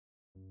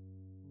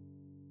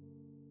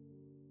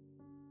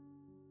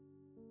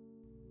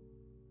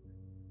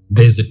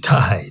There's a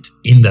tide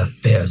in the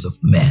affairs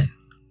of men,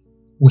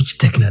 which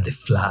taken at the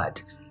flood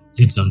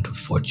leads on to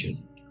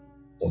fortune.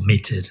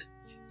 Omitted,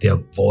 their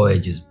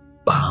voyage is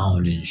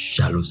bound in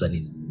shallows and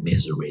in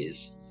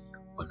miseries.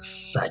 On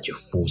such a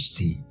full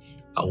sea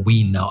are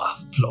we now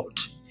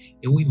afloat,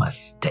 and we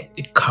must take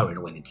the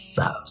current when it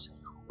serves,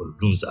 or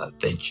lose our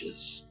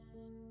ventures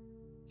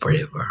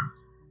forever.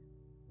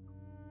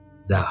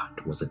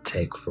 That was a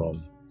take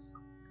from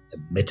a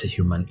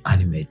MetaHuman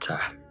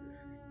Animator.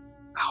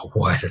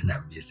 What an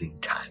amazing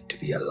time to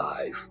be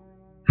alive.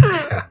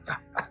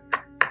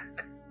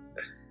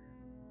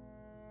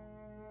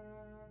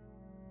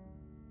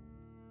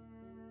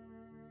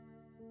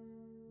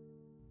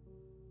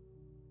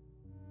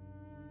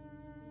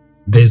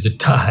 There's a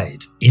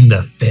tide in the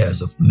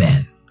affairs of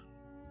men,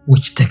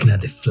 which taken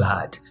at the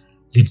flood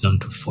leads on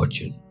to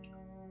fortune.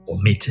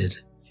 Omitted,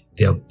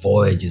 their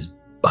voyage is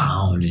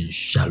bound in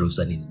shallows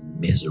and in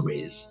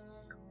miseries.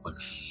 On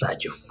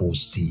such a full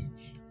sea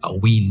are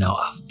we now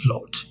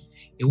afloat,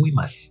 and we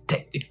must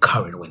take the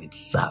current when it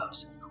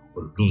serves,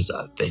 or lose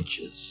our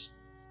ventures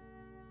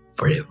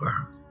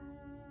forever.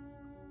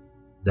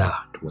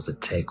 That was a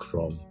take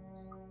from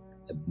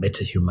a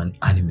MetaHuman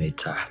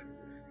Animator.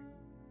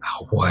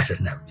 What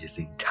an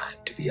amazing time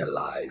to be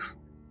alive.